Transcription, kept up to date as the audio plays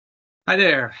Hi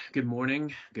there. Good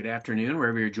morning, good afternoon,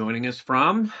 wherever you're joining us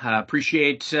from.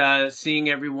 Appreciate seeing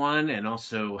everyone and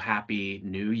also Happy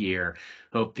New Year.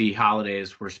 Hope the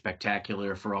holidays were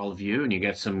spectacular for all of you and you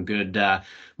get some good,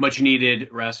 much needed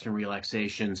rest and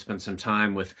relaxation. Spend some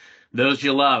time with those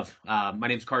you love. My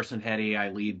name is Carson Hetty.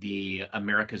 I lead the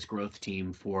America's Growth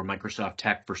Team for Microsoft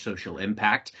Tech for Social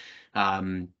Impact.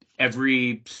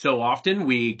 Every so often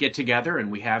we get together and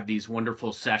we have these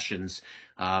wonderful sessions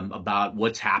about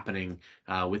what's happening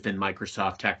within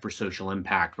Microsoft Tech for Social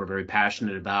Impact. We're very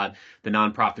passionate about the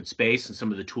nonprofit space and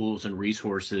some of the tools and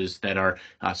resources that are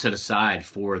set aside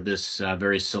for this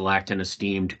very select and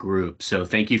esteemed group. So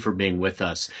thank you for being with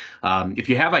us. If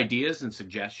you have ideas and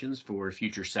suggestions for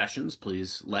future sessions,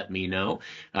 please let me know.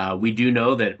 We do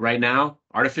know that right now,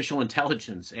 artificial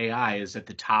intelligence, AI, is at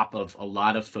the top of a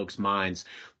lot of folks' minds.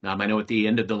 I know at the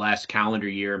end of the last calendar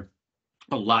year,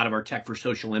 a lot of our Tech for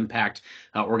Social Impact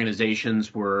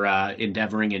organizations were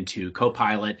endeavoring into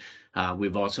Copilot.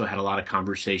 We've also had a lot of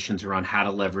conversations around how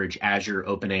to leverage Azure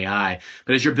OpenAI.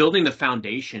 But as you're building the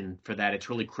foundation for that, it's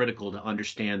really critical to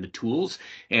understand the tools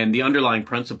and the underlying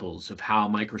principles of how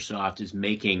Microsoft is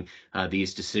making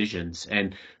these decisions.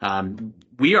 And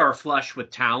we are flush with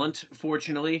talent,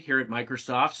 fortunately, here at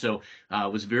Microsoft. So I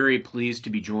was very pleased to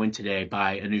be joined today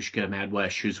by Anushka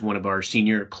Madwesh, who's one of our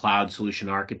senior cloud solution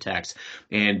architects.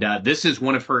 And this is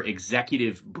one of her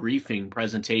executive briefing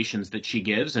presentations that she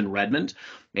gives in Redmond,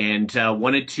 and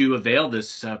wanted to avail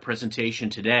this presentation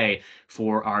today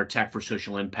for our Tech for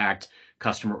Social Impact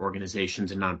customer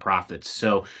organizations and nonprofits.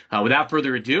 So without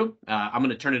further ado, I'm going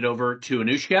to turn it over to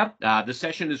Anushka. The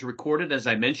session is recorded, as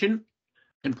I mentioned.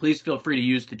 And please feel free to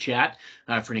use the chat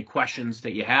for any questions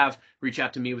that you have. Reach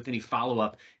out to me with any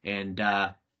follow-up, and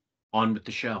on with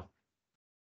the show.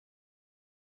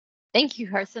 Thank you,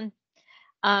 Carson.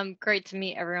 Great to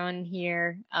meet everyone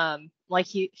here.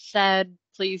 Like you said,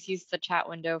 please use the chat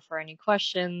window for any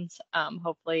questions.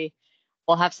 Hopefully,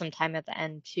 we'll have some time at the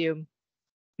end too.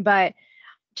 But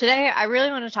today, I really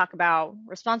want to talk about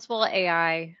responsible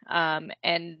AI,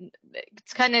 and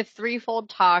it's kind of threefold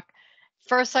talk.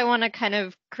 First, I want to kind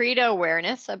of create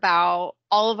awareness about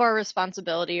all of our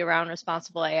responsibility around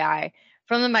responsible AI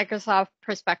from the Microsoft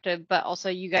perspective, but also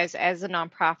you guys as the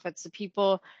nonprofits, the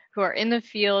people who are in the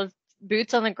field,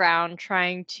 boots on the ground,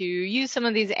 trying to use some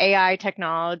of these AI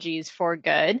technologies for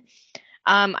good.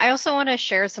 I also want to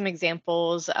share some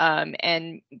examples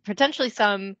and potentially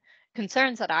some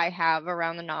concerns that I have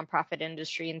around the nonprofit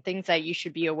industry and things that you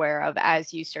should be aware of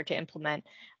as you start to implement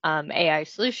AI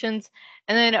solutions.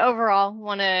 And then overall,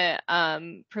 want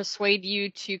to persuade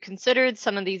you to consider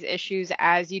some of these issues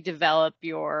as you develop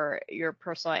your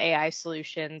personal AI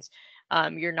solutions,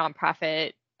 your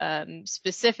nonprofit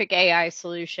specific AI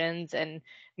solutions, and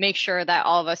make sure that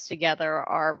all of us together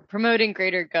are promoting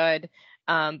greater good,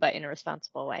 but in a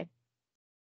responsible way.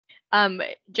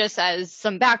 Just as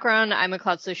some background, I'm a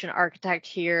cloud solution architect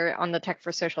here on the Tech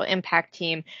for Social Impact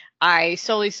team. I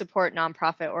solely support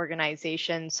nonprofit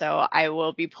organizations, so I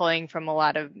will be pulling from a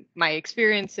lot of my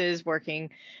experiences working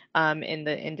in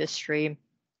the industry.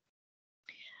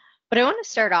 But I want to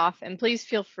start off, and please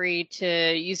feel free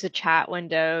to use the chat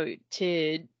window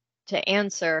to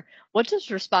answer, what does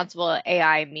responsible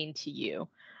AI mean to you?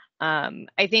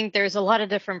 I think there's a lot of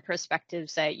different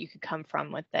perspectives that you could come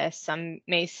from with this. Some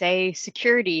may say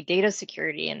security, data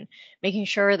security, and making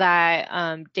sure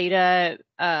that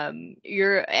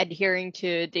you're adhering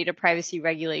to data privacy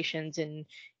regulations in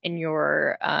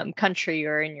your country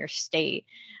or in your state.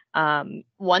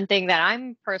 One thing that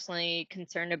I'm personally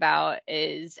concerned about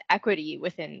is equity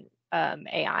within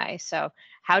AI. So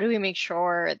how do we make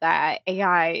sure that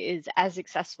AI is as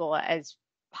accessible as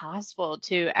possible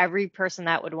to every person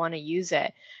that would want to use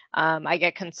it? I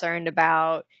get concerned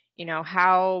about,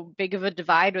 how big of a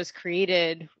divide was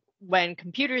created when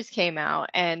computers came out,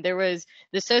 and there was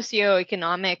the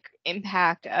socioeconomic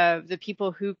impact of the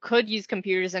people who could use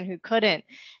computers and who couldn't.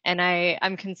 And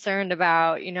I'm concerned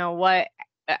about,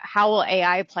 how will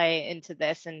AI play into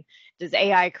this, and does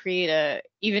AI create a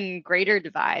even greater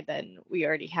divide than we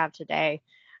already have today?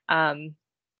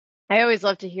 I always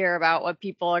love to hear about what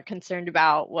people are concerned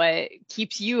about, what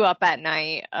keeps you up at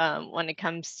night when it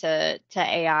comes to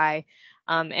AI,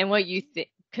 and what you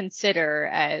consider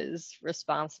as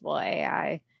responsible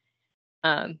AI.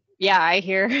 Yeah, I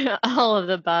hear all of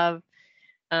the above.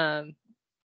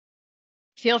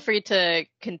 Feel free to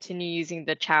continue using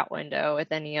the chat window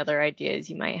with any other ideas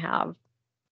you might have.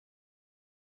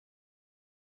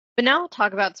 But now I'll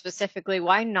talk about specifically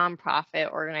why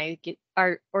nonprofit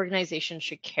organizations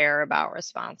should care about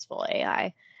responsible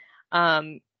AI.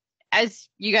 as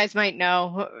you guys might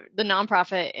know, the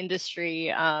nonprofit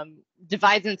industry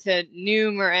divides into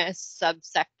numerous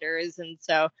subsectors, and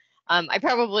so I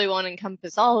probably won't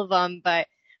encompass all of them, but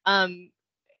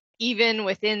even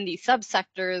within the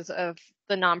subsectors of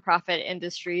the nonprofit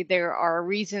industry, there are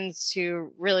reasons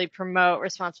to really promote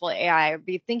responsible AI or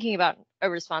be thinking about a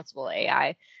responsible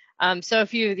AI. So a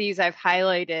few of these I've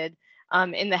highlighted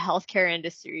in the healthcare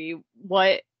industry.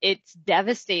 What it's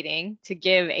devastating to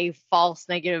give a false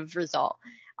negative result.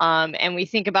 And we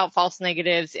think about false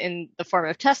negatives in the form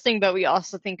of testing, but we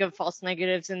also think of false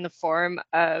negatives in the form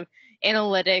of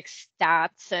analytics,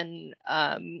 stats, and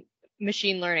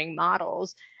machine learning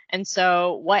models. And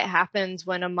so what happens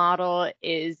when a model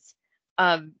is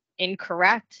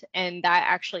incorrect and that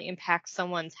actually impacts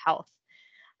someone's health?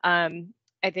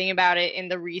 I think about it in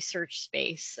the research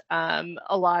space,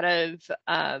 a lot of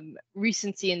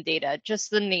recency in data, just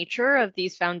the nature of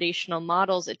these foundational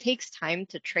models, it takes time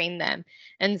to train them.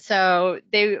 And so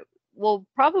it will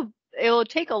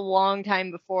take a long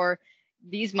time before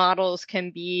these models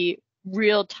can be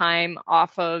real time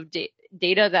off of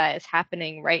data that is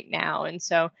happening right now. And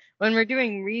so when we're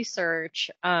doing research,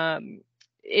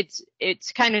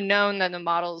 it's kind of known that the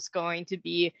model is going to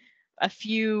be a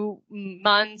few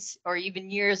months or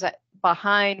even years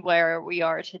behind where we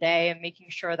are today, and making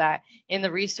sure that in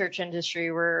the research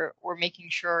industry, we're making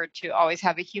sure to always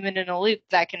have a human in a loop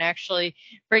that can actually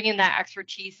bring in that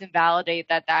expertise and validate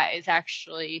that that is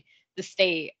actually the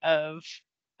state of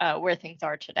where things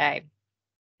are today.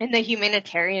 In the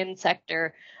humanitarian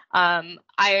sector,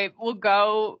 I will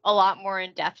go a lot more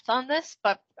in depth on this,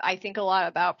 but I think a lot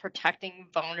about protecting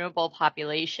vulnerable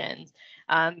populations.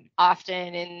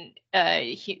 Often in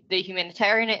the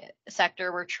humanitarian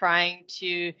sector, we're trying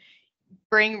to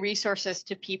bring resources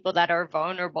to people that are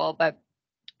vulnerable, but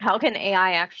how can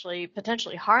AI actually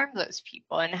potentially harm those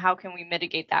people, and how can we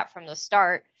mitigate that from the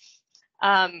start?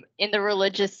 In the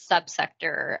religious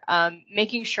subsector,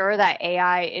 making sure that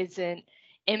AI isn't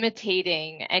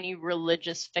imitating any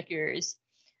religious figures.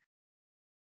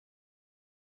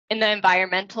 In the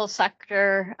environmental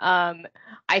sector,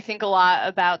 I think a lot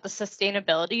about the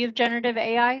sustainability of generative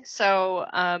AI. So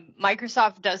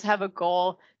Microsoft does have a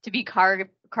goal to be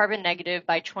carbon negative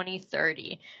by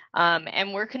 2030.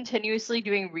 And we're continuously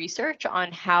doing research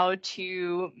on how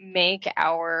to make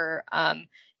our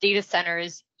data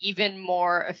centers even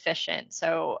more efficient.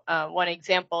 So one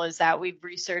example is that we've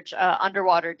researched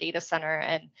underwater data center,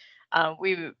 and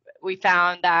we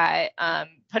found that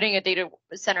putting a data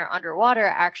center underwater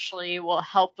actually will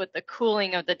help with the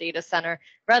cooling of the data center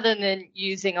rather than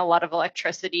using a lot of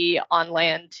electricity on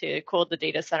land to cool the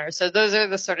data center. So those are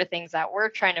the sort of things that we're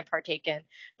trying to partake in.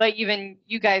 But even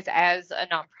you guys as a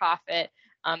nonprofit,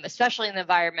 especially in the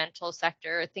environmental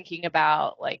sector, thinking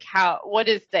about like what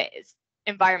is the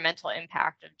environmental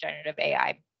impact of generative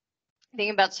AI?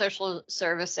 Thinking about social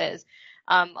services,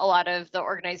 a lot of the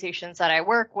organizations that I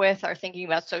work with are thinking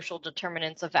about social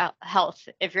determinants of health.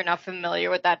 If you're not familiar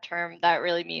with that term, that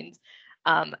really means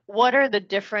what are the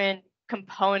different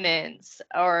components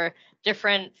or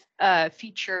different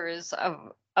features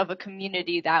of a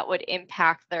community that would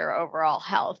impact their overall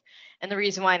health. And the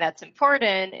reason why that's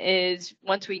important is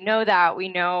once we know that, we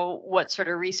know what sort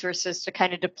of resources to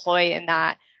kind of deploy in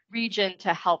that region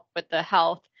to help with the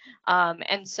health.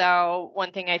 And so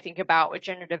one thing I think about with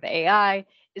generative AI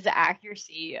is the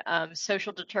accuracy.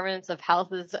 Social determinants of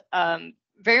health is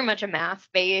very much a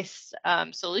math-based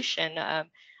solution. A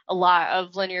lot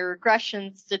of linear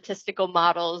regression statistical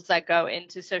models that go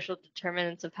into social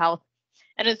determinants of health.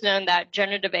 And it's known that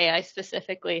generative AI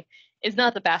specifically is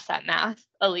not the best at math,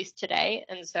 at least today.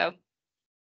 And so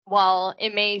while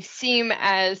it may seem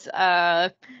as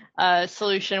a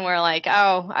solution where like,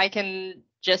 oh, I can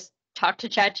just talk to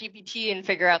ChatGPT and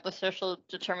figure out the social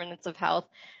determinants of health.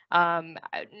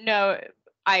 No,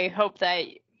 I hope that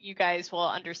you guys will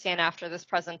understand after this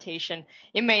presentation,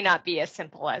 it may not be as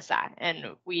simple as that.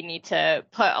 And we need to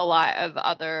put a lot of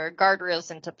other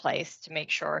guardrails into place to make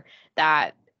sure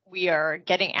that we are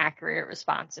getting accurate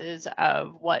responses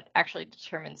of what actually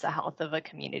determines the health of a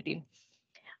community.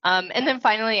 And then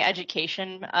finally,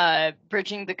 education,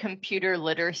 bridging the computer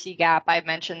literacy gap. I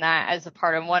mentioned that as a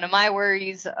part of one of my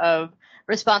worries of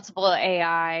responsible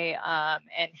AI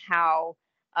and how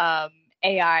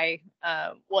AI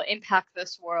will impact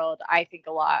this world. I think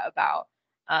a lot about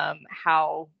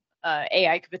how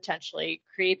AI could potentially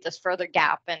create this further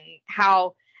gap, and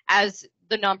how, as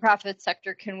the nonprofit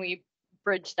sector, can we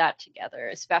bridge that together,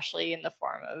 especially in the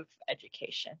form of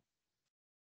education.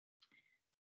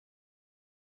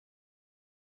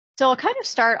 So I'll kind of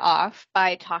start off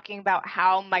by talking about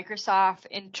how Microsoft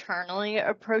internally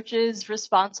approaches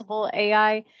responsible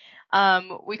AI.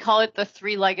 We call it the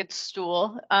three-legged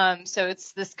stool. So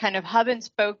it's this kind of hub and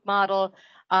spoke model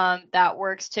that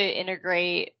works to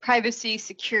integrate privacy,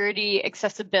 security,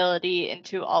 accessibility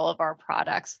into all of our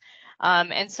products.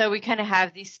 And so we kind of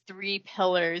have these three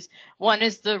pillars. One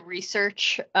is the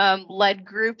research-led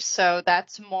group. So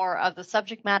that's more of the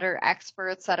subject matter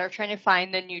experts that are trying to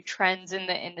find the new trends in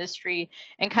the industry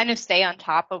and kind of stay on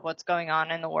top of what's going on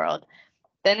in the world.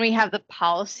 Then we have the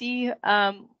policy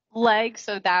leg.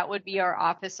 So that would be our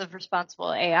Office of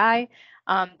Responsible AI.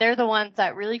 They're the ones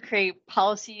that really create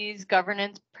policies,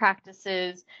 governance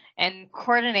practices, and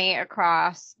coordinate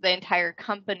across the entire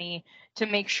company to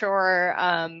make sure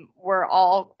we're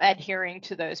all adhering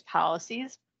to those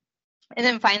policies. And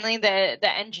then finally,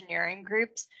 the engineering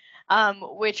groups,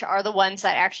 which are the ones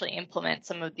that actually implement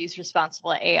some of these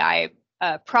responsible AI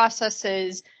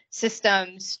processes,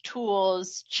 systems,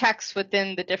 tools, checks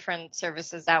within the different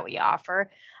services that we offer.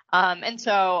 And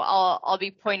so I'll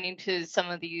be pointing to some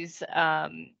of these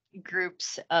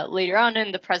groups later on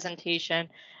in the presentation,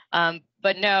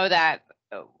 but know that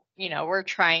we're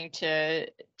trying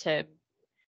to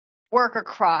work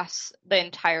across the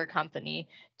entire company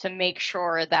to make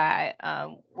sure that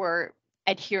we're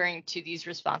adhering to these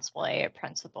responsible AI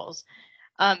principles.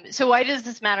 So why does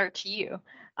this matter to you?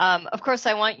 Of course,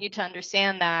 I want you to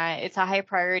understand that it's a high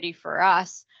priority for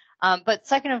us. But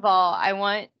second of all, I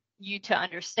want you to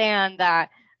understand that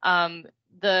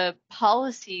the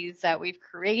policies that we've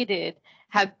created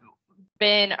have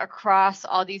been across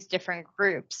all these different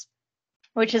groups,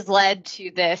 which has led to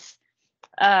this,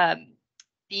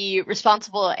 the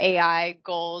responsible AI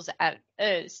goals at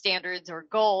standards or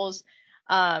goals.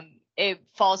 It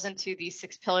falls into these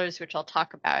 6 pillars, which I'll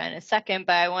talk about in a second,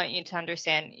 but I want you to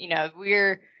understand,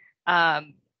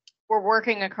 we're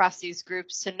working across these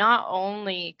groups to not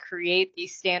only create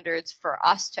these standards for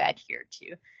us to adhere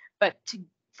to, but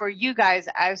for you guys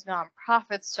as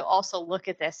nonprofits to also look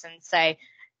at this and say,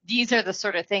 these are the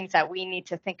sort of things that we need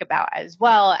to think about as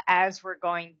well as we're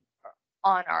going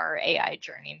on our AI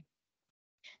journey.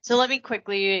 So let me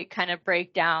quickly kind of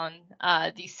break down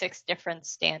these 6 different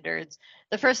standards.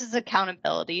 The first is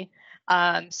accountability.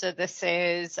 So this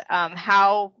is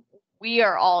how we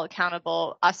are all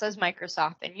accountable, us as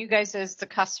Microsoft and you guys as the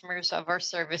customers of our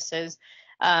services,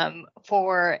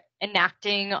 for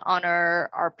enacting on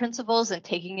our principles and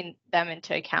taking them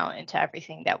into account into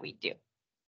everything that we do.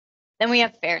 Then we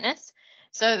have fairness.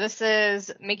 So this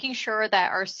is making sure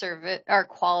that the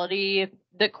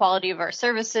quality of our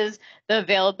services, the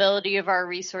availability of our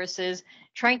resources,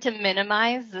 trying to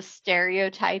minimize the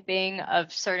stereotyping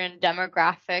of certain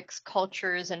demographics,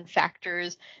 cultures, and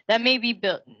factors that may be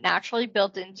naturally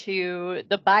built into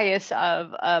the bias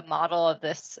of a model of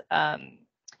this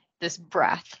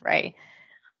breadth, right?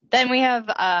 Then we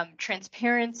have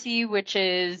transparency, which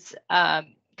is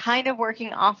kind of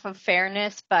working off of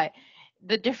fairness, but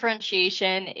the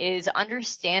differentiation is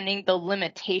understanding the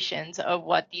limitations of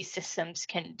what these systems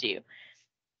can do.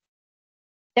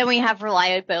 Then we have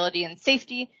reliability and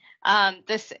safety.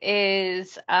 This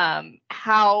is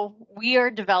how we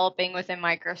are developing within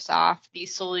Microsoft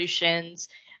these solutions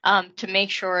to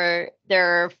make sure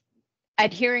they're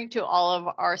adhering to all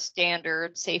of our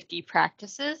standard safety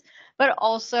practices, but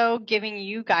also giving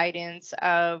you guidance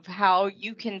of how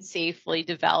you can safely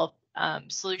develop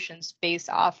solutions based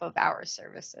off of our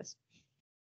services.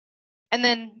 And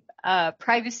then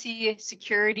privacy,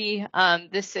 security.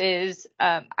 This is,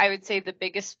 I would say, the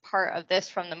biggest part of this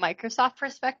from the Microsoft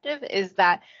perspective is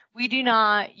that we do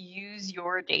not use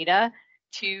your data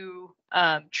to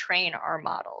train our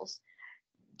models.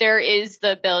 There is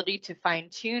the ability to fine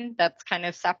tune, that's kind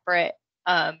of separate,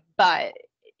 but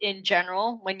in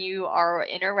general, when you are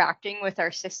interacting with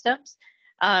our systems,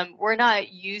 we're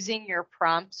not using your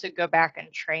prompts to go back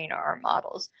and train our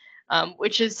models,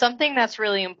 which is something that's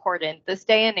really important. This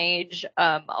day and age,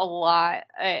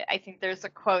 I think there's a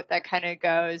quote that kind of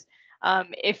goes,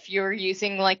 if you're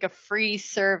using like a free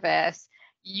service,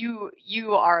 you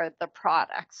are the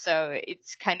product. So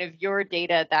it's kind of your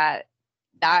data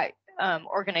that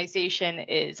organization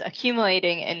is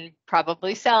accumulating and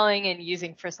probably selling and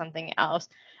using for something else.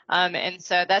 And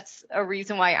so that's a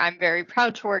reason why I'm very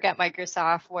proud to work at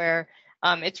Microsoft, where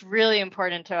it's really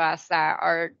important to us that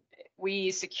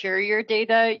we secure your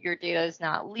data is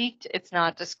not leaked, it's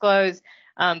not disclosed,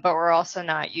 but we're also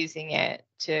not using it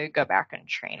to go back and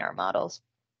train our models.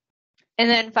 And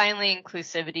then finally,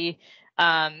 inclusivity.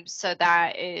 So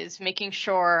that is making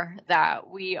sure that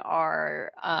we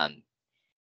are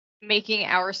making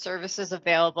our services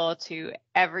available to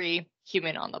every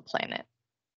human on the planet.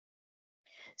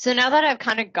 So now that I've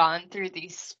kind of gone through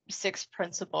these 6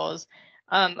 principles,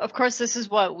 of course, this is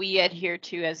what we adhere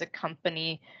to as a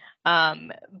company,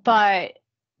 but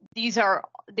these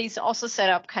also set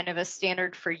up kind of a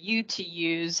standard for you to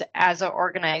use as an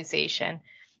organization.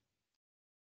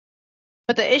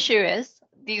 But the issue is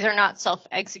these are not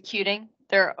self-executing.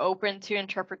 They're open to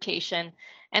interpretation,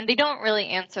 and they don't really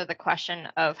answer the question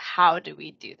of how do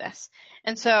we do this.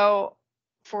 And so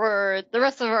for the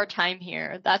rest of our time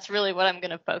here, that's really what I'm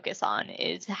going to focus on,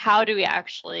 is how do we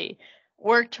actually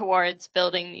work towards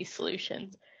building these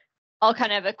solutions. I'll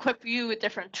kind of equip you with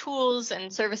different tools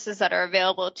and services that are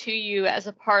available to you as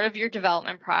a part of your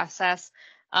development process,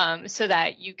 so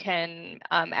that you can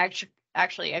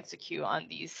actually execute on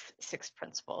these 6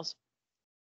 principles.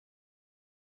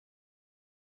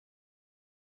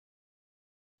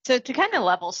 So to kind of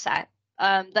level set,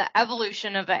 the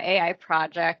evolution of an AI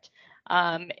project,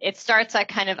 it starts at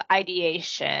kind of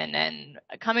ideation and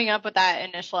coming up with that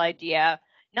initial idea,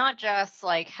 not just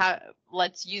like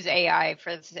let's use AI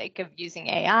for the sake of using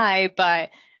AI,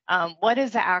 but what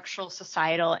is the actual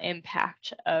societal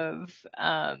impact of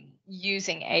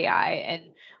using AI, and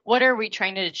what are we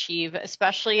trying to achieve,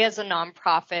 especially as a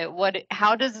nonprofit?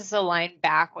 How does this align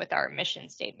back with our mission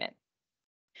statement?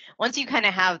 Once you kind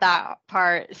of have that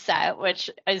part set, which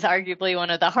is arguably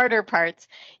one of the harder parts,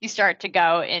 you start to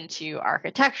go into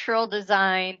architectural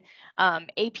design,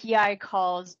 API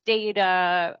calls,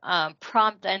 data,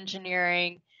 prompt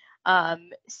engineering,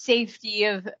 safety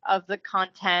of the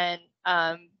content,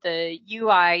 the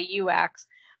UI, UX.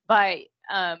 But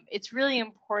it's really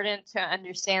important to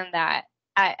understand that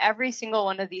at every single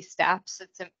one of these steps,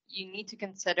 you need to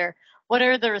consider what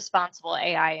are the responsible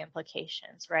AI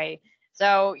implications, right?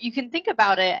 So you can think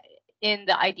about it in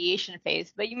the ideation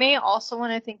phase, but you may also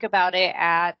want to think about it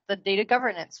at the data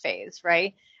governance phase,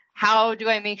 right? How do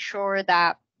I make sure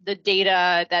that the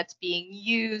data that's being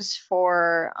used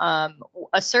for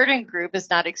a certain group is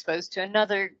not exposed to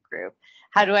another group?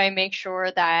 How do I make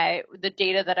sure that the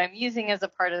data that I'm using as a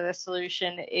part of the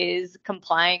solution is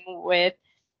complying with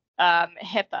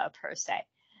HIPAA per se?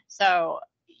 So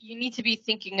you need to be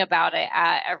thinking about it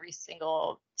at every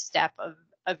single step of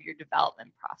your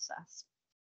development process.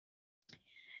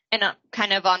 And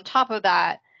kind of on top of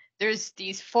that, there's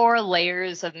these 4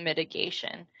 layers of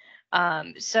mitigation.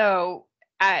 So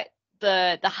at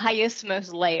the highest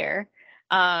most layer,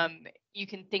 you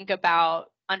can think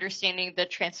about understanding the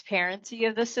transparency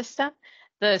of the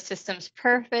system's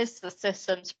purpose, the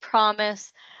system's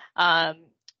promise,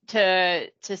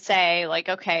 to say like,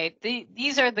 okay,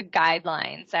 these are the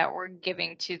guidelines that we're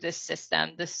giving to this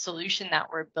system, the solution that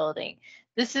we're building.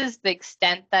 This is the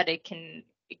extent that it can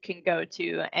go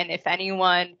to, and if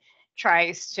anyone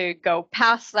tries to go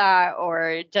past that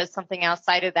or does something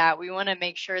outside of that, we want to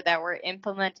make sure that we're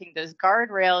implementing those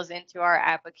guardrails into our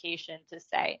application to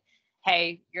say,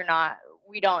 hey,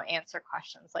 we don't answer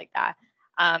questions like that.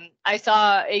 I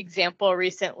saw an example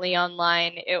recently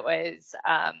online. It was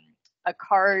a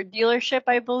car dealership,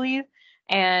 I believe,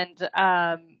 and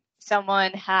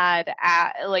someone had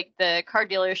the car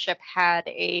dealership had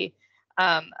a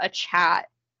chat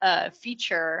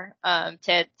feature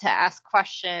to ask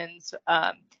questions,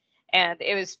 and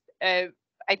it was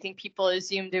I think people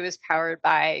assumed it was powered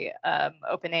by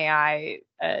OpenAI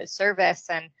service,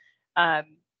 and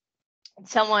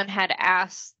someone had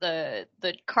asked the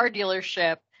car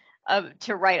dealership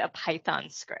to write a Python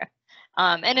script.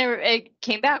 And it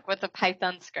came back with a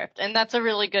Python script, and that's a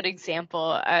really good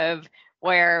example of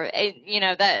where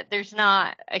that there's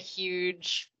not a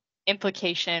huge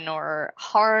implication or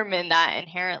harm in that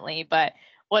inherently, but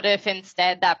what if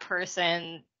instead that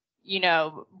person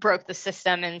broke the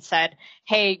system and said,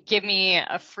 hey, give me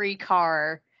a free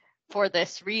car for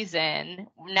this reason?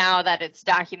 Now that it's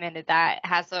documented, that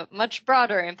has a much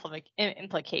broader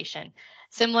implication.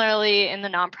 Similarly, in the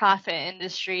nonprofit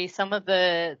industry, some of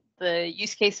the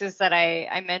use cases that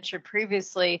I mentioned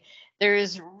previously,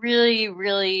 there's really,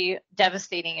 really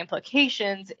devastating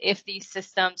implications if these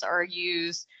systems are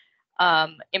used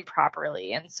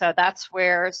improperly. And so that's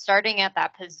where starting at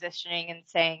that positioning and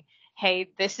saying, hey,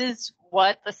 this is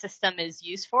what the system is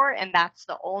used for, and that's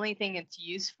the only thing it's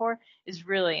used for, is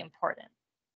really important.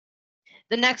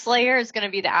 The next layer is going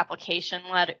to be the application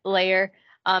layer.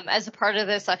 As a part of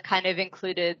this, I've kind of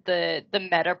included the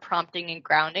meta prompting and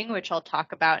grounding, which I'll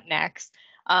talk about next.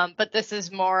 But this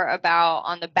is more about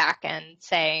on the back end,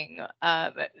 saying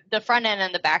the front end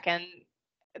and the back end,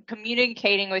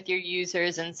 communicating with your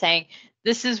users and saying,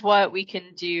 this is what we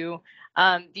can do.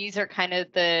 These are kind of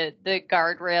the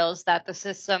guardrails that the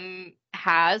system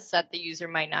has that the user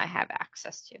might not have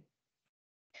access to.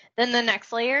 Then the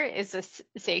next layer is the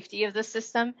safety of the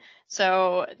system.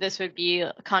 So this would be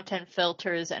content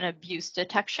filters and abuse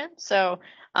detection. So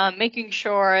making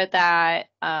sure that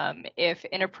if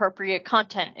inappropriate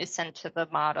content is sent to the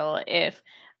model, if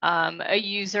a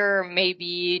user may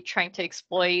be trying to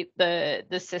exploit the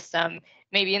system,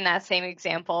 maybe in that same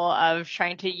example of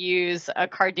trying to use a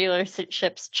car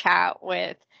dealership's chat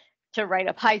to write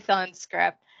a Python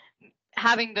script,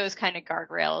 having those kind of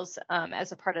guardrails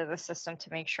as a part of the system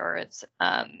to make sure it's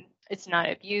not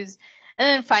abused. And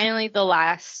then finally, the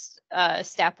last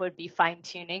step would be fine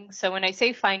tuning. So when I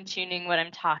say fine tuning, what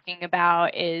I'm talking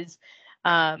about is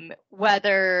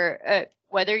whether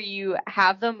you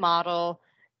have the model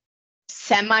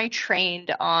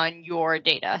semi-trained on your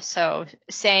data. So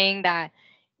saying that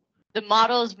the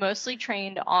model is mostly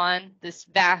trained on this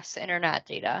vast internet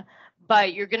data,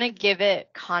 but you're going to give it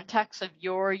context of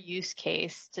your use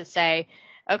case to say,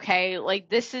 okay, like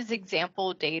this is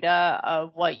example data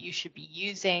of what you should be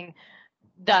using.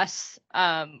 Thus,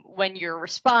 when you're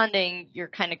responding, you're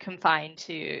kind of confined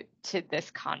to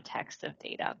this context of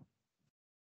data.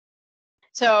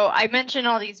 So I mentioned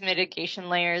all these mitigation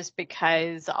layers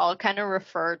because I'll kind of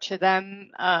refer to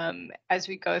them as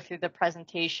we go through the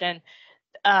presentation.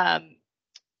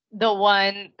 The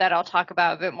one that I'll talk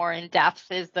about a bit more in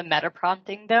depth is the meta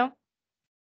prompting, though.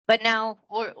 But now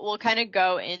we'll kind of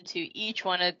go into each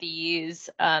one of these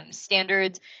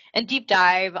standards and deep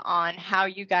dive on how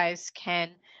you guys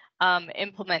can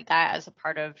implement that as a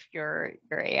part of your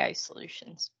AI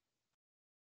solutions.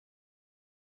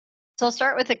 So I'll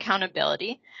start with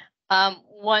accountability.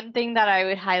 One thing that I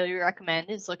would highly recommend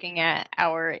is looking at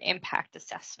our impact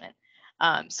assessment.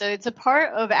 So it's a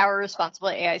part of our responsible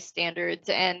AI standards,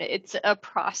 and it's a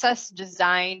process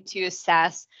designed to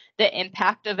assess the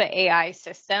impact of an AI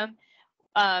system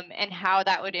and how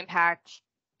that would impact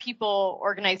people,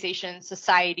 organizations,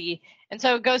 society. And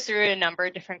so it goes through a number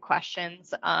of different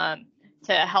questions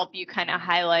to help you kind of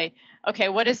highlight, okay,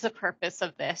 what is the purpose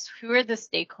of this? Who are the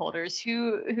stakeholders?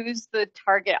 Who's the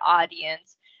target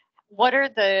audience? What are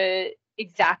the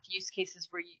exact use cases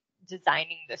we're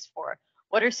designing this for?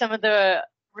 What are some of the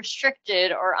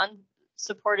restricted or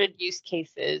unsupported use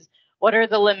cases? What are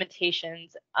the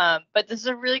limitations? But this is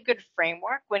a really good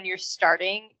framework when you're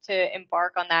starting to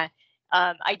embark on that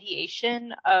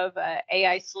ideation of an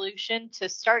AI solution, to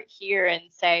start here and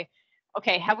say,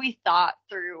 okay, have we thought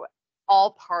through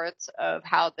all parts of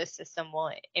how this system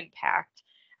will impact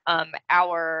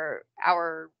our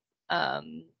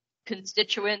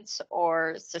constituents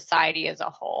or society as a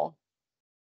whole?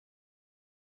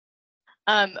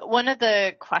 One of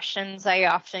the questions I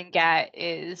often get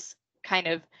is kind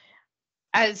of,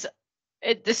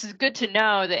 this is good to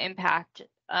know the impact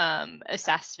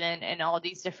assessment and all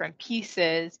these different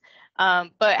pieces,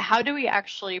 but how do we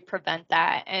actually prevent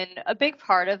that? And a big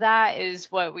part of that is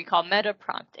what we call meta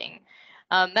prompting.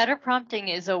 Meta prompting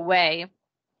is a way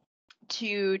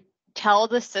to tell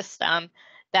the system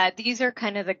that these are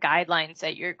kind of the guidelines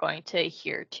that you're going to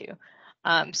adhere to.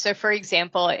 So for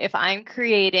example, if I'm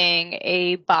creating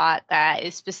a bot that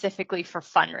is specifically for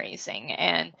fundraising,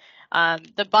 and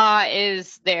the bot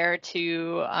is there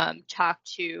to talk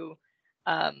to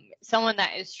someone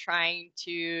that is trying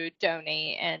to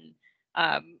donate, and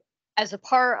as a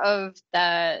part of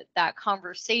that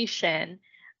conversation,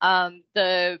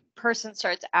 the person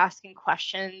starts asking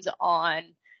questions on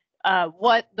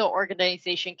what the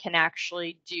organization can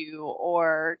actually do,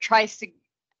 or tries to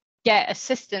get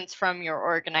assistance from your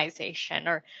organization,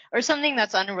 or something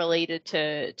that's unrelated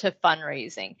to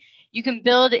fundraising. You can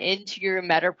build into your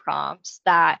meta prompts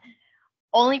that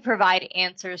only provide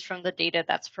answers from the data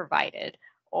that's provided,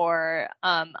 or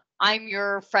I'm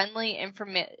your friendly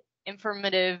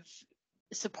informative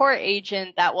support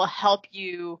agent that will help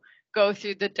you go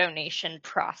through the donation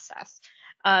process.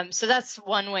 So that's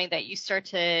one way that you start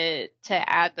to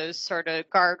add those sort of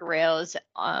guardrails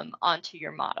onto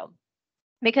your model.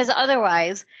 Because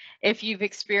otherwise, if you've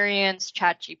experienced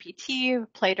ChatGPT,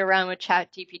 played around with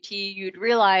ChatGPT, you'd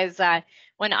realize that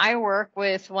when I work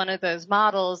with one of those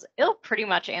models, it'll pretty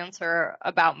much answer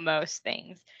about most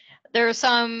things. There are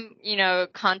some,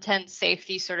 content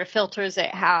safety sort of filters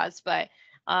it has, but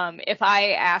if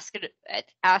I ask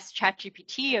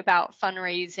ChatGPT about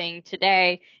fundraising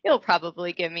today, it'll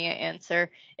probably give me an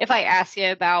answer. If I ask it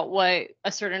about what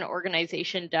a certain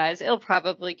organization does, it'll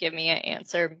probably give me an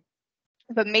answer.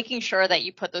 But making sure that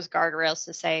you put those guardrails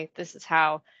to say, this is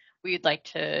how we'd like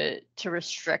to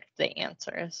restrict the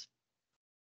answers.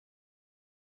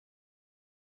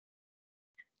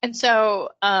 And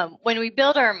so when we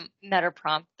build our meta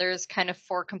prompt, there's kind of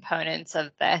 4 components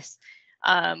of this.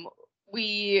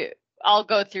 We I'll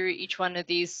go through each one of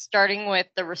these, starting with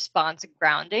the response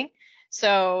grounding.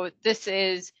 So this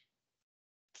is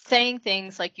saying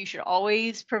things like you should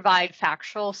always provide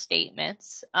factual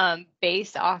statements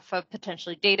based off of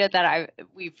potentially data that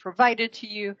we've provided to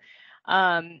you.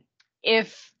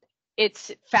 If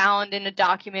it's found in a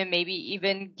document, maybe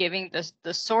even giving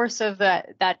the source of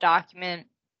that document.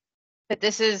 But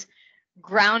this is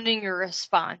grounding your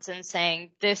response and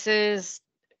saying, this is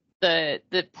the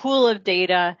pool of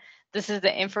data, this is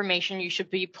the information you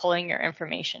should be pulling your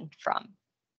information from.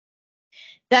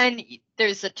 Then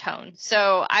there's a tone.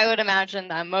 So I would imagine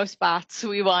that most bots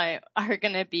we want are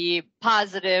going to be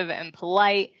positive and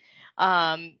polite.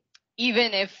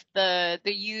 Even if the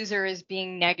user is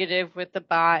being negative with the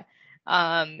bot,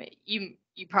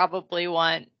 you probably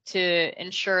want to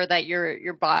ensure that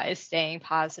your bot is staying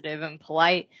positive and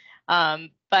polite.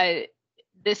 But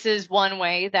this is one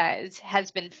way that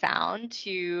has been found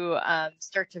to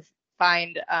start to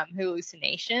find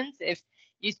hallucinations. If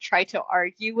you try to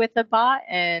argue with a bot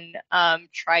and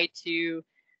try to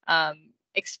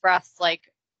express like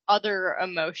other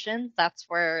emotions, that's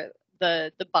where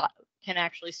the bot can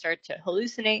actually start to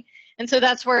hallucinate. And so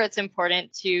that's where it's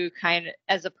important to kind of,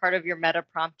 as a part of your meta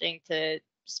prompting, to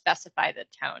specify the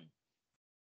tone.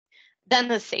 Then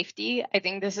the safety. I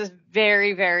think this is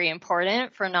very, very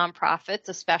important for nonprofits,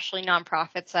 especially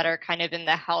nonprofits that are kind of in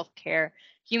the healthcare,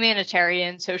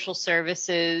 humanitarian, social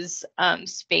services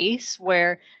space,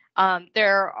 where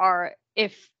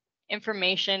if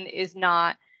information is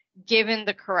not given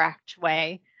the correct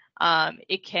way,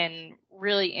 it can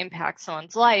really impact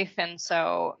someone's life. And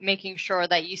so making sure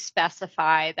that you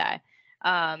specify that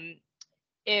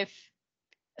if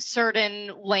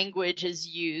certain language is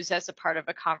used as a part of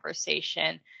a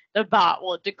conversation, the bot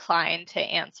will decline to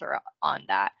answer on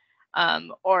that.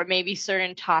 Or maybe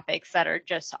certain topics that are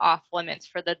just off limits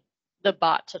for the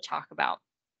bot to talk about.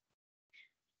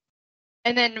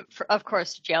 And then, of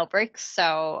course, jailbreaks.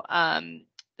 So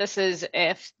this is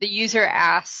if the user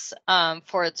asks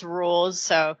for its rules.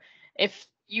 So if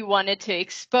you wanted to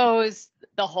expose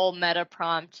the whole meta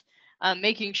prompt,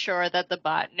 making sure that the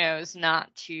bot knows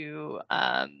not to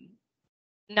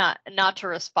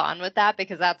respond with that,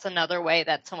 because that's another way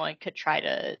that someone could try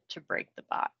to break the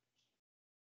bot.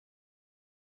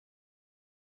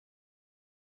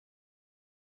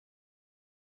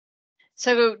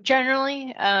 So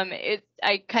generally,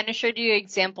 I kind of showed you an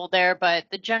example there, but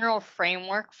the general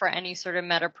framework for any sort of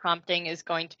meta prompting is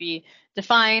going to be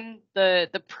define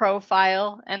the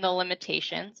profile and the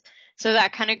limitations. So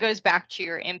that kind of goes back to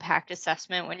your impact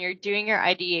assessment. When you're doing your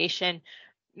ideation,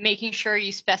 making sure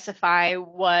you specify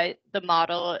what the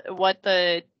model, what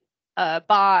the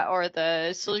bot or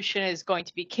the solution is going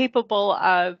to be capable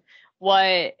of,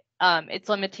 what its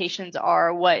limitations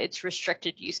are, what its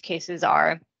restricted use cases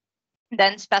are.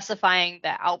 Then specifying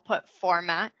the output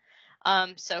format.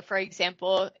 So for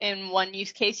example, in one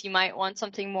use case, you might want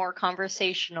something more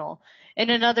conversational. In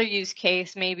another use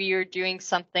case, maybe you're doing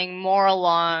something more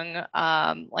along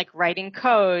like writing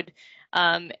code,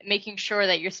 making sure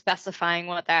that you're specifying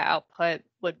what that output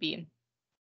would be.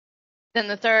 Then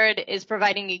the third is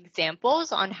providing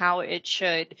examples on how it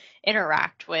should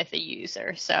interact with a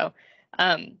user. So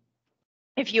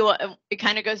it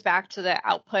kind of goes back to the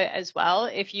output as well.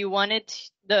 If you wanted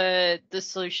the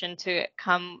solution to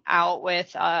come out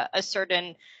with a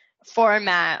certain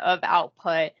format of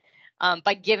output,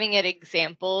 by giving it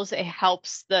examples, it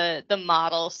helps the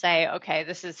model say, okay,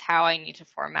 this is how I need to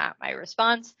format my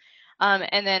response.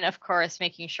 And then, of course,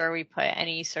 making sure we put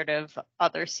any sort of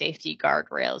other safety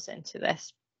guardrails into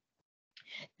this.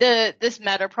 This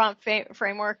meta prompt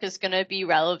framework is going to be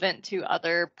relevant to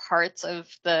other parts of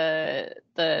the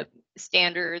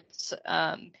standards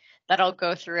that I'll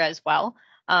go through as well.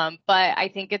 But I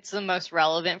think it's the most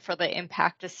relevant for the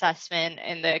impact assessment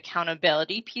and the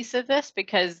accountability piece of this,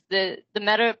 because the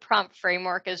meta prompt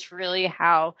framework is really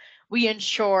how we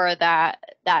ensure that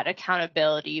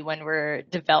accountability when we're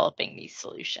developing these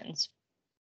solutions.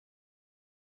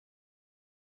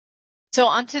 So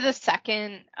onto the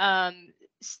second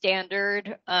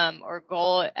standard or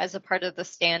goal as a part of the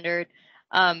standard,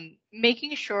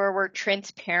 making sure we're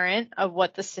transparent of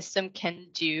what the system can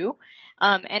do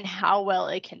and how well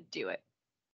it can do it.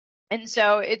 And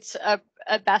so it's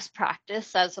a best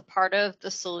practice as a part of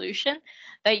the solution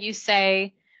that you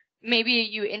say, maybe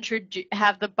you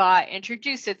have the bot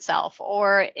introduce itself,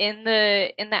 or in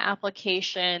the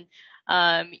application,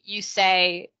 you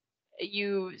say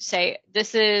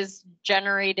this is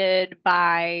generated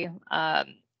by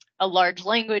a large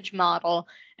language model,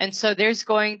 And so there's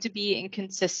going to be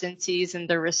inconsistencies in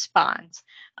the response.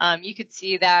 You could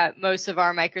see that most of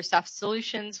our Microsoft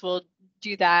solutions will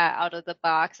do that out of the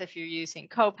box. If you're using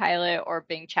Copilot or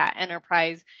Bing Chat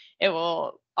Enterprise, it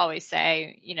will always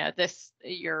say,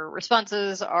 your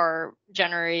responses are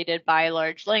generated by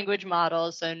large language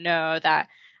models, so know that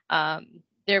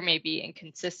there may be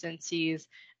inconsistencies.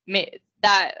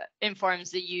 That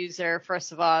informs the user,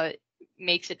 first of all,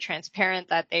 makes it transparent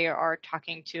that they are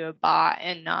talking to a bot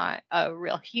and not a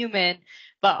real human,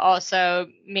 but also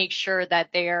make sure that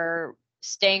they are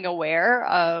staying aware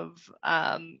of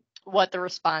what the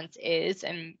response is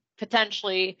and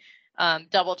potentially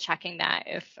double checking that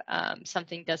if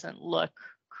something doesn't look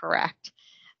correct.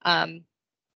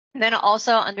 Then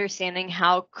also understanding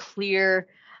how clear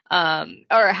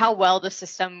or how well the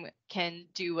system can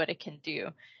do what it can do.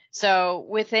 So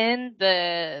within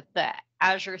the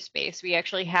Azure space, we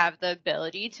actually have the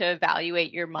ability to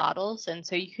evaluate your models. And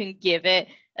so you can give it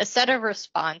a set of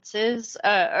responses,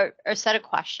 or a set of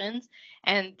questions,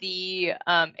 and the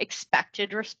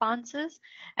expected responses.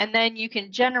 And then you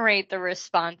can generate the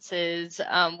responses,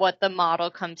 what the model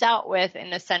comes out with,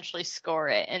 and essentially score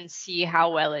it and see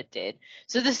how well it did.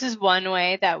 So this is one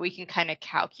way that we can kind of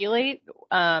calculate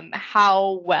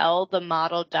how well the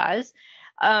model does.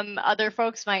 Other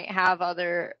folks might have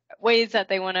other ways that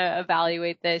they want to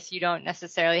evaluate this. You don't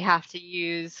necessarily have to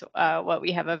use what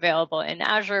we have available in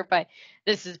Azure, but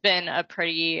this has been a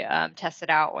pretty tested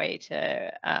out way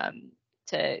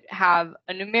to have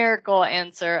a numerical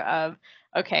answer of,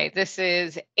 okay, this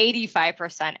is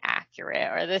 85%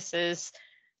 accurate, or this is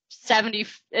 70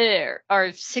 or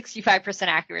 65%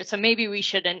 accurate. So maybe we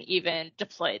shouldn't even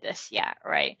deploy this yet,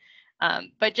 right?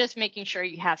 But just making sure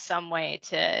you have some way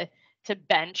to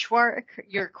benchmark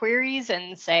your queries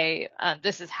and say,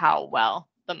 this is how well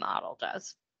the model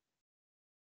does.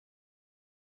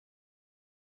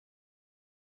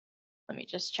 Let me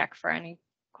just check for any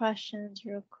questions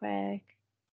real quick.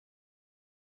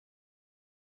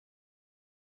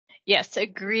 Yes,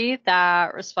 agree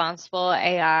that responsible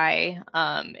AI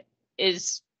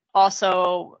is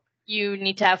also, you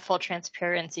need to have full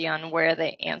transparency on where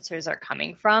the answers are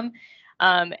coming from.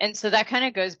 And so that kind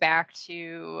of goes back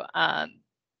to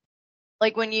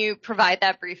like when you provide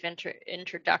that brief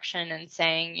introduction and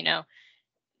saying,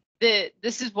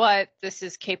 this is what this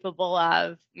is capable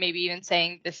of, maybe even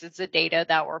saying this is the data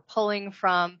that we're pulling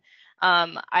from.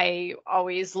 I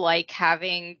always like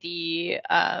having the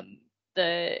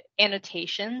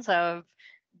annotations of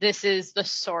this is the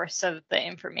source of the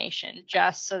information,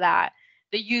 just so that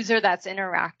the user that's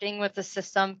interacting with the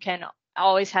system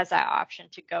always has that option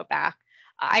to go back.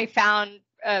 I found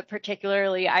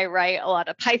particularly I write a lot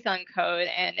of Python code,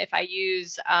 and if I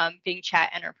use Bing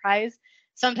Chat Enterprise,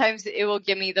 sometimes it will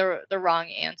give me the wrong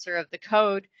answer of the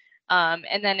code.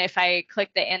 And then if I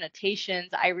click the annotations,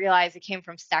 I realize it came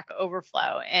from Stack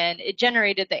Overflow, and it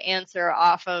generated the answer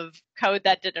off of code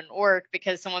that didn't work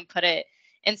because someone put it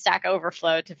in Stack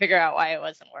Overflow to figure out why it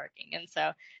wasn't working. And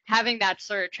so having that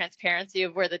sort of transparency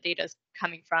of where the data is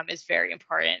coming from is very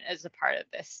important as a part of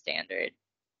this standard.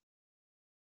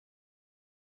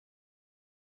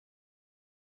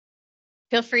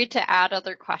 Feel free to add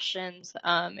other questions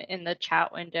in the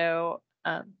chat window.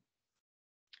 I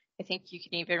think you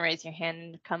can even raise your hand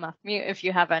and come off mute if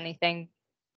you have anything.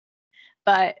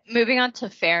 But moving on to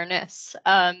fairness,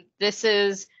 this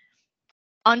is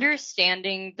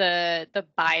understanding the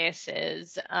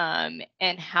biases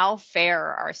and how fair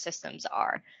our systems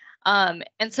are. And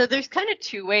so there's kind of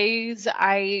two ways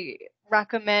I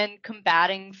recommend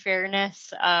combating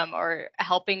fairness or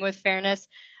helping with fairness.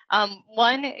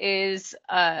 One is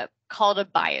called a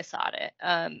bias audit,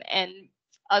 and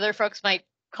other folks might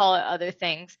call it other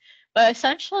things, but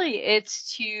essentially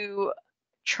it's to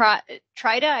try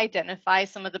to identify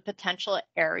some of the potential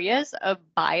areas of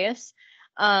bias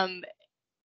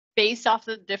based off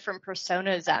of different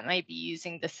personas that might be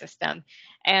using the system.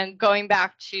 And going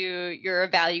back to your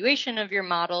evaluation of your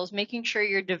models, making sure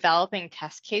you're developing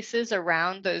test cases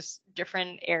around those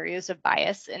different areas of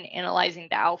bias and analyzing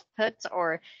the outputs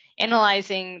or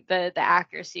analyzing the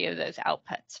accuracy of those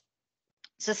outputs.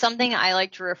 So something I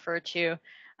like to refer to,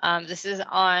 this is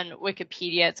on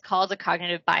Wikipedia, it's called the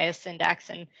Cognitive Bias Index.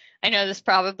 And I know this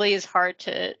probably is hard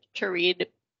to read.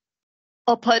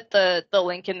 I'll put the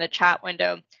link in the chat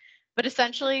window. But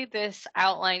essentially, this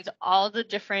outlines all the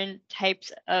different types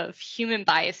of human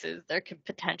biases there could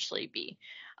potentially be.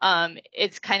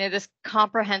 It's kind of this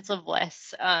comprehensive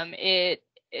list.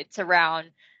 It's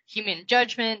around human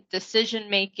judgment, decision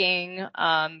making,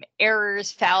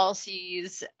 errors,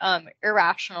 fallacies,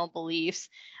 irrational beliefs.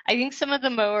 I think some of the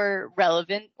more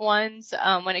relevant ones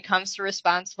when it comes to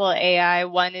responsible AI,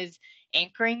 one is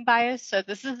anchoring bias. So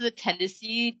this is the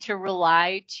tendency to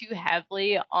rely too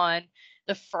heavily on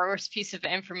the first piece of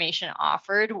information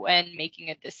offered when making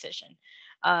a decision.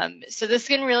 So this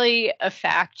can really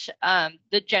affect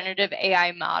the generative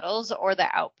AI models or the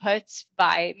outputs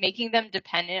by making them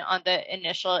dependent on the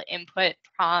initial input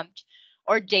prompt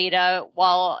or data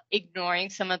while ignoring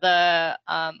some of the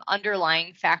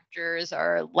underlying factors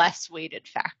or less weighted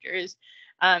factors.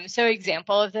 So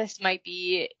example of this might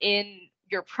be in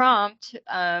your prompt,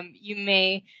 you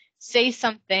may say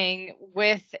something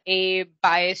with a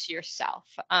bias yourself.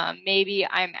 Maybe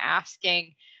I'm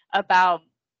asking about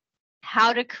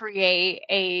how to create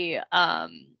a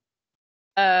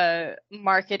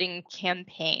marketing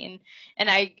campaign. And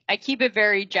I keep it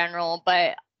very general,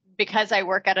 but because I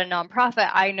work at a nonprofit,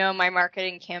 I know my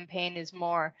marketing campaign is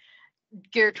more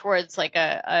geared towards like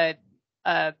a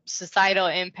societal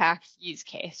impact use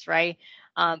case, right?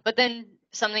 But then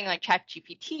something like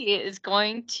ChatGPT is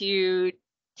going to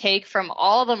take from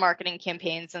all the marketing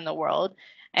campaigns in the world,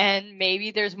 and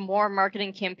maybe there's more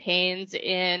marketing campaigns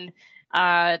in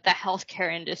the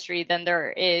healthcare industry than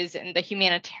there is in the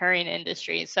humanitarian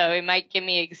industry. So it might give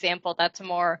me an example that's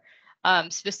more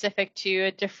specific to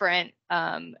a different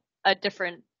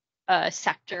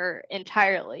sector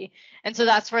entirely. And so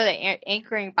that's where the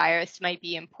anchoring bias might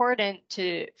be important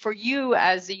for you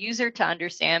as a user to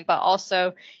understand, but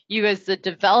also you as the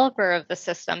developer of the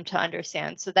system to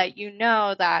understand, so that you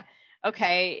know that,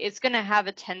 okay, it's going to have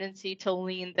a tendency to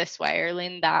lean this way or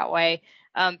lean that way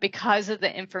because of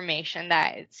the information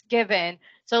that it's given.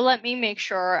 So let me make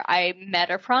sure I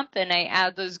meta prompt and I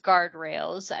add those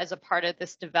guardrails as a part of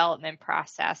this development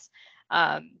process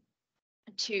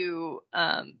to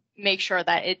make sure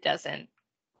that it doesn't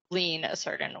lean a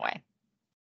certain way.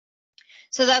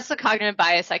 So that's the cognitive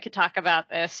bias. I could talk about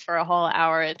this for a whole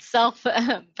hour itself,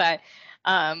 but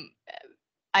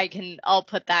I'll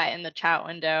put that in the chat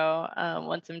window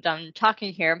once I'm done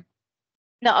talking here.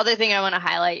 The other thing I want to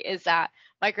highlight is that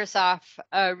Microsoft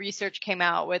research came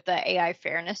out with the AI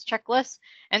fairness checklist.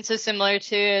 And so similar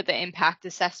to the impact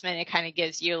assessment, it kind of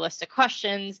gives you a list of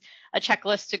questions, a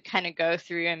checklist to kind of go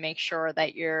through and make sure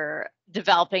that you're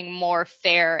developing more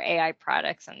fair AI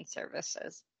products and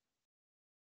services.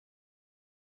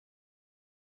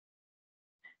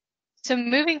 So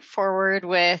moving forward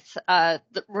with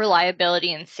the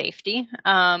reliability and safety,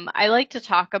 I like to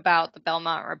talk about the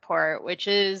Belmont report, which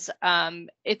is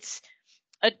it's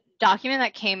a document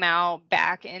that came out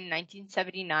back in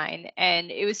 1979, and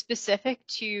it was specific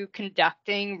to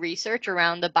conducting research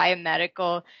around the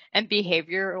biomedical and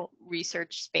behavioral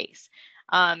research space.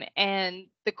 And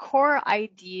the core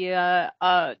idea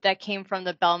that came from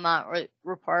the Belmont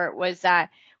report was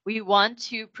that we want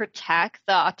to protect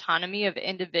the autonomy of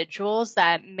individuals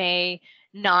that may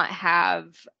not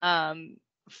have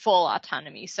full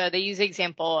autonomy. So they use the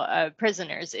example of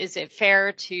prisoners. Is it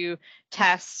fair to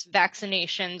test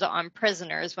vaccinations on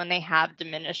prisoners when they have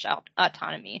diminished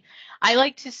autonomy? I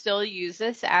like to still use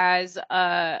this as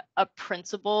a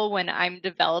principle when I'm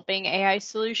developing AI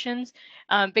solutions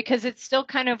because it still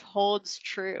kind of holds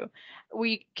true.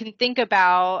 We can think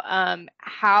about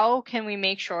how can we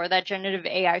make sure that generative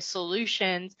AI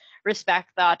solutions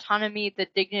respect the autonomy, the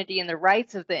dignity, and the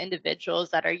rights of the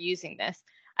individuals that are using this.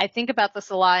 I think about this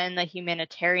a lot in the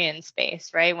humanitarian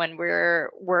space, right? When we're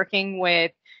working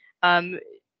with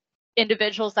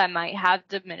individuals that might have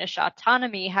diminished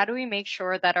autonomy, how do we make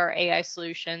sure that our AI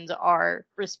solutions are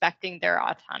respecting their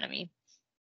autonomy?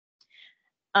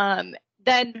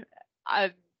 Then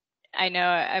I know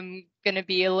I'm going to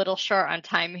be a little short on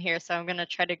time here, so I'm going to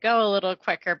try to go a little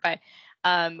quicker, but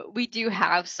we do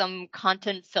have some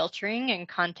content filtering and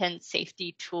content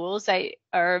safety tools that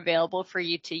are available for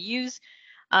you to use.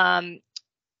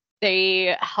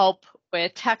 They help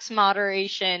with text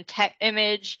moderation,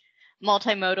 image,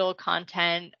 multimodal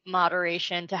content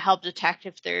moderation to help detect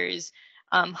if there's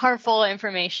harmful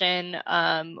information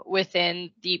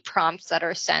within the prompts that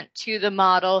are sent to the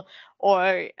model,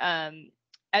 or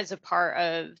as a part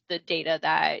of the data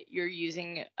that you're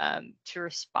using to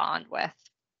respond with.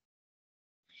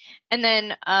 And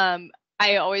then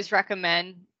I always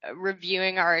recommend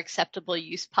reviewing our acceptable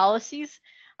use policies,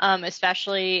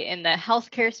 especially in the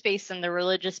healthcare space and the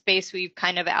religious space. We've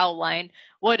kind of outlined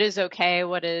what is okay,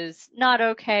 what is not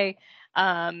okay.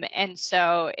 And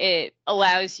so it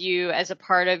allows you, as a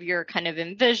part of your kind of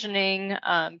envisioning,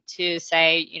 to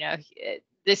say, you know,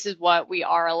 this is what we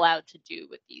are allowed to do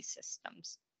with these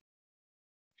systems.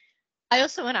 I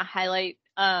also want to highlight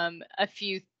a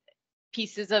few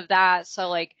pieces of that. So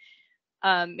like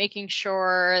making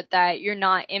sure that you're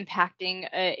not impacting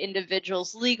an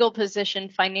individual's legal position,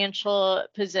 financial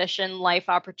position, life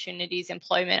opportunities,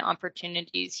 employment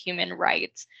opportunities, human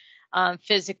rights,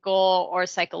 physical or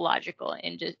psychological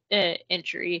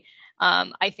injury.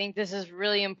 I think this is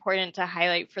really important to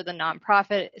highlight for the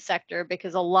nonprofit sector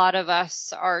because a lot of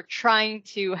us are trying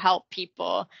to help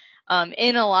people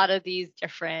in a lot of these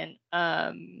different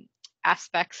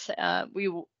aspects.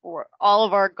 All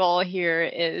of our goal here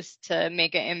is to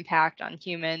make an impact on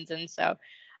humans, and so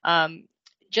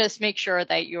just make sure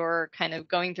that you're kind of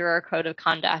going through our code of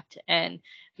conduct and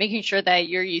making sure that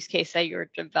your use case that you're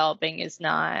developing is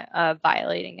not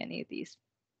violating any of these.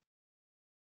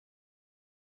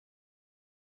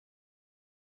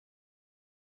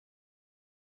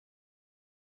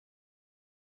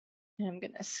 And I'm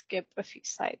going to skip a few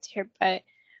slides here, but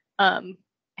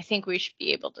I think we should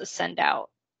be able to send out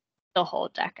the whole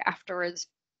deck afterwards.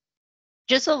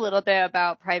 Just a little bit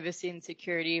about privacy and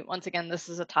security. Once again, this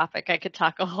is a topic I could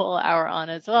talk a whole hour on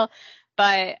as well,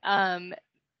 but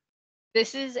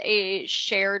this is a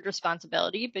shared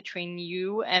responsibility between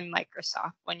you and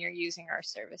Microsoft when you're using our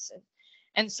services.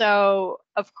 And so,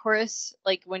 of course,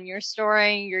 like when you're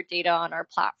storing your data on our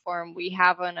platform, we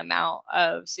have an amount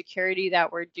of security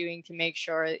that we're doing to make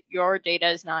sure that your data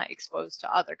is not exposed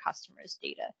to other customers'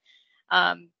 data.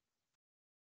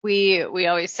 We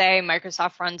always say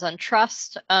Microsoft runs on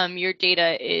trust. Your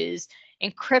data is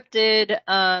encrypted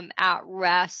at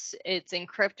rest. It's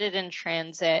encrypted in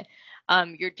transit.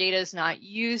 Your data is not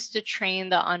used to train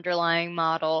the underlying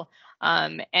model,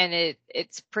 and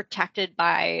it's protected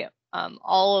by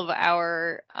all of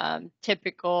our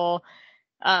typical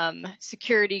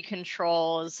security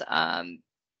controls.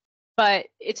 But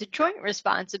it's a joint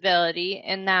responsibility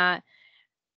in that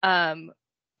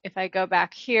if I go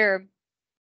back here,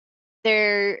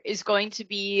 there is going to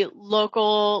be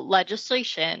local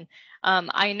legislation.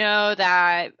 I know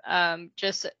that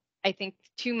just, I think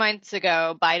 2 months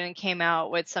ago, Biden came out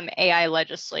with some AI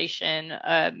legislation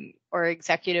or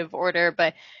executive order,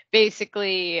 but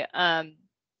basically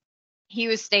he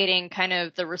was stating kind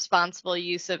of the responsible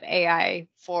use of AI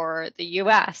for the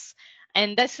US.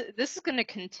 And this is going to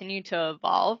continue to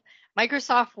evolve.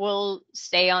 Microsoft will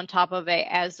stay on top of it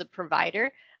as the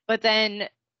provider, but then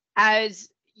as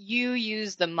you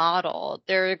use the model,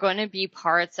 there are going to be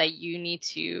parts that you need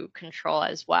to control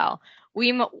as well.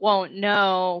 We won't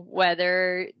know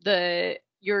whether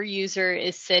your user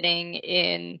is sitting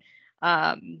in,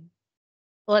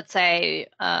 let's say,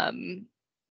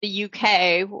 the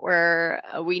UK, where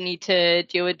we need to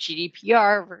deal with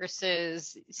GDPR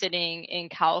versus sitting in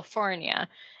California.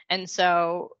 And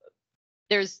so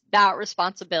there's that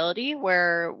responsibility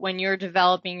where when you're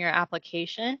developing your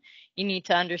application, you need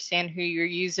to understand who your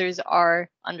users are,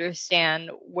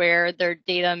 understand where their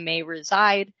data may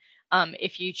reside,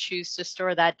 if you choose to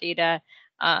store that data,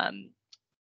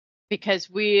 because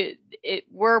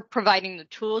we're providing the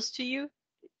tools to you,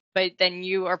 but then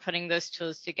you are putting those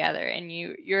tools together, and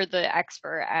you're the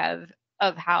expert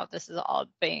of how this is all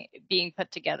being put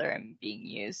together and being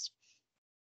used.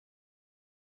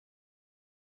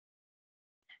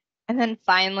 And then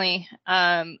finally,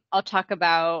 I'll talk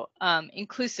about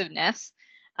inclusiveness.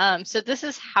 So this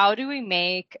is how do we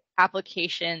make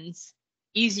applications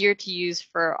easier to use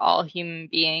for all human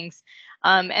beings?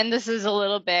 And this is a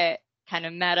little bit kind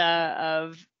of meta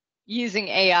of using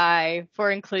AI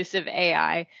for inclusive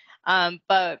AI.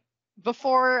 But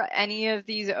before any of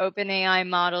these open AI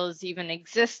models even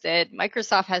existed,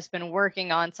 Microsoft has been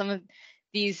working on some of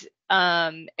these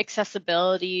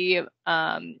accessibility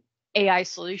AI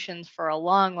solutions for a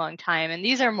long, long time. And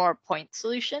these are more point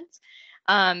solutions.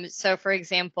 So for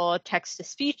example,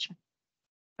 text-to-speech,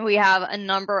 we have a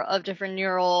number of different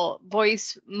neural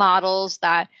voice models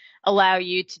that allow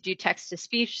you to do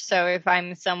text-to-speech. So if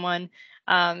I'm someone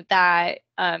that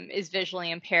is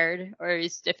visually impaired or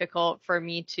is difficult for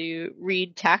me to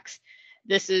read text,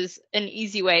 this is an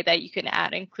easy way that you can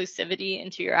add inclusivity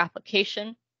into your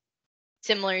application.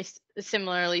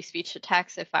 Similarly, speech to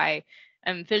text, if I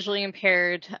am visually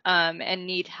impaired and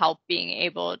need help being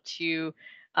able to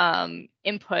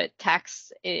input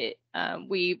text,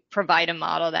 we provide a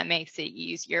model that makes it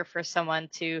easier for someone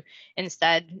to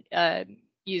instead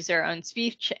use their own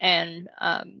speech and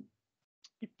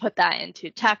put that into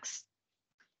text.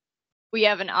 We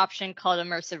have an option called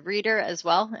Immersive Reader as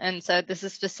well. And so this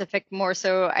is specific more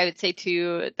so, I would say,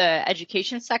 to the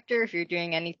education sector. If you're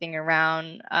doing anything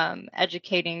around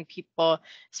educating people,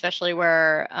 especially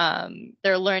where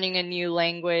they're learning a new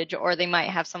language or they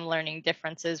might have some learning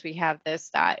differences, we have this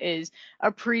that is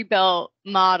a pre-built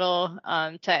model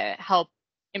to help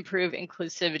improve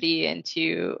inclusivity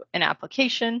into an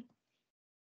application.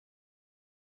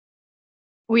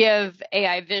 We have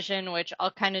AI vision, which I'll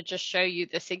kind of just show you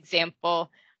this example.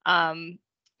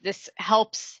 This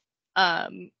helps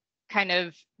kind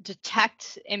of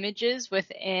detect images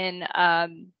within a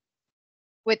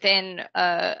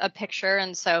picture.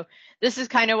 And so this is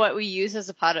kind of what we use as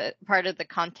a part of the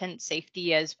content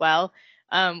safety as well,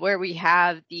 where we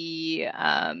have the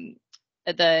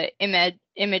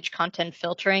image content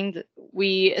filtering.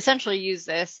 We essentially use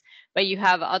this, but you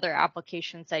have other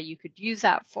applications that you could use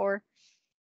that for.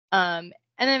 And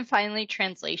then finally,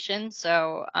 translation.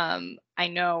 So I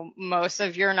know most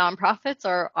of your nonprofits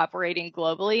are operating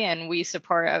globally, and we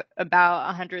support about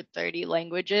 130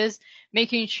 languages,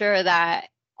 making sure that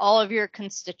all of your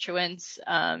constituents,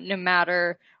 no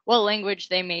matter what language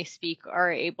they may speak,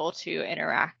 are able to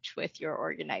interact with your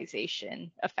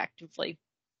organization effectively.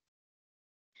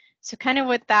 So kind of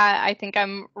with that, I think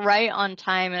I'm right on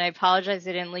time, and I apologize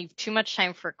I didn't leave too much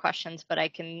time for questions, but I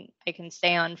can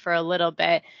stay on for a little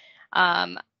bit.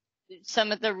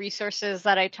 Some of the resources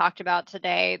that I talked about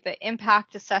today, the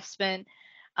impact assessment,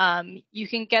 you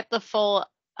can get the full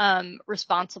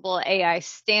responsible AI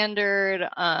standard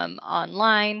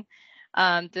online.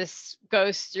 This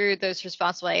goes through those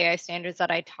responsible AI standards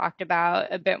that I talked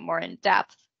about a bit more in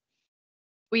depth.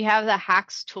 We have the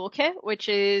Hacks Toolkit, which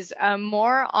is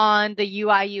more on the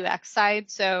UI UX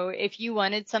side. So if you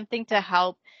wanted something to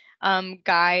help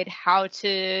guide how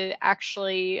to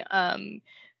actually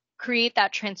create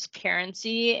that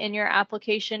transparency in your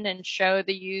application and show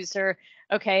the user,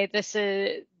 okay, this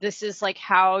is like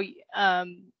how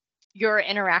you're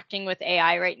interacting with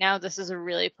AI right now. This is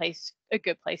a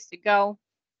good place to go.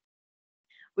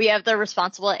 We have the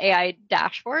Responsible AI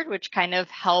dashboard, which kind of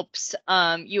helps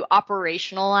you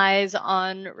operationalize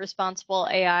on responsible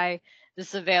AI. This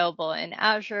is available in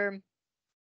Azure.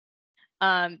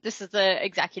 This is the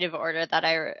executive order that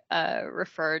I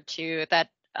referred to that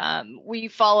we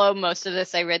follow most of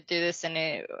this. I read through this,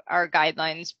 and our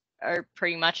guidelines are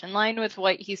pretty much in line with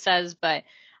what he says, but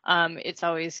it's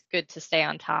always good to stay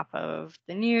on top of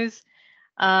the news.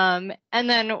 And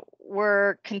then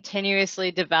we're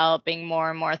continuously developing more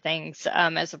and more things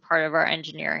as a part of our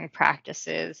engineering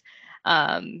practices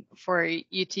for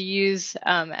you to use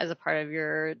as a part of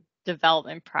your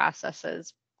development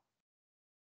processes.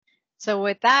 So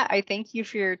with that, I thank you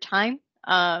for your time.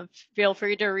 Feel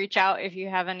free to reach out if you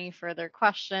have any further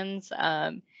questions.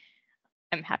 I'm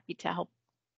happy to help.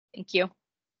 Thank you.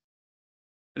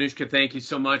 Anushka, thank you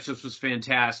so much. This was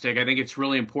fantastic. I think it's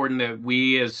really important that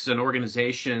we, as an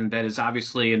organization that is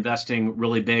obviously investing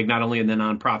really big, not only in the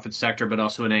nonprofit sector, but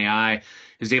also in AI,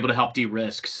 is able to help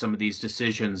de-risk some of these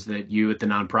decisions that you at the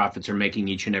nonprofits are making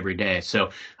each and every day. So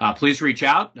please reach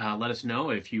out. Let us know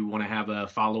if you want to have a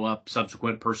follow-up,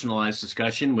 subsequent personalized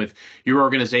discussion with your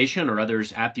organization or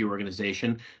others at the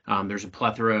organization. There's a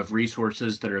plethora of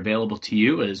resources that are available to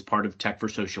you as part of Tech for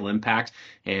Social Impact,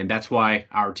 and that's why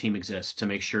our team exists, to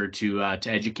make sure to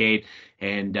educate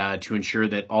and to ensure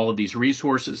that all of these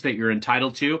resources that you're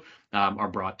entitled to are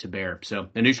brought to bear. So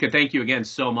Anushka, thank you again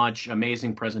so much.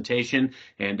 Amazing presentation.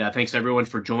 And thanks everyone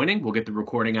for joining. We'll get the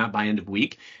recording out by end of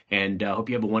week, and hope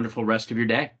you have a wonderful rest of your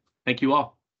day. Thank you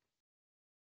all.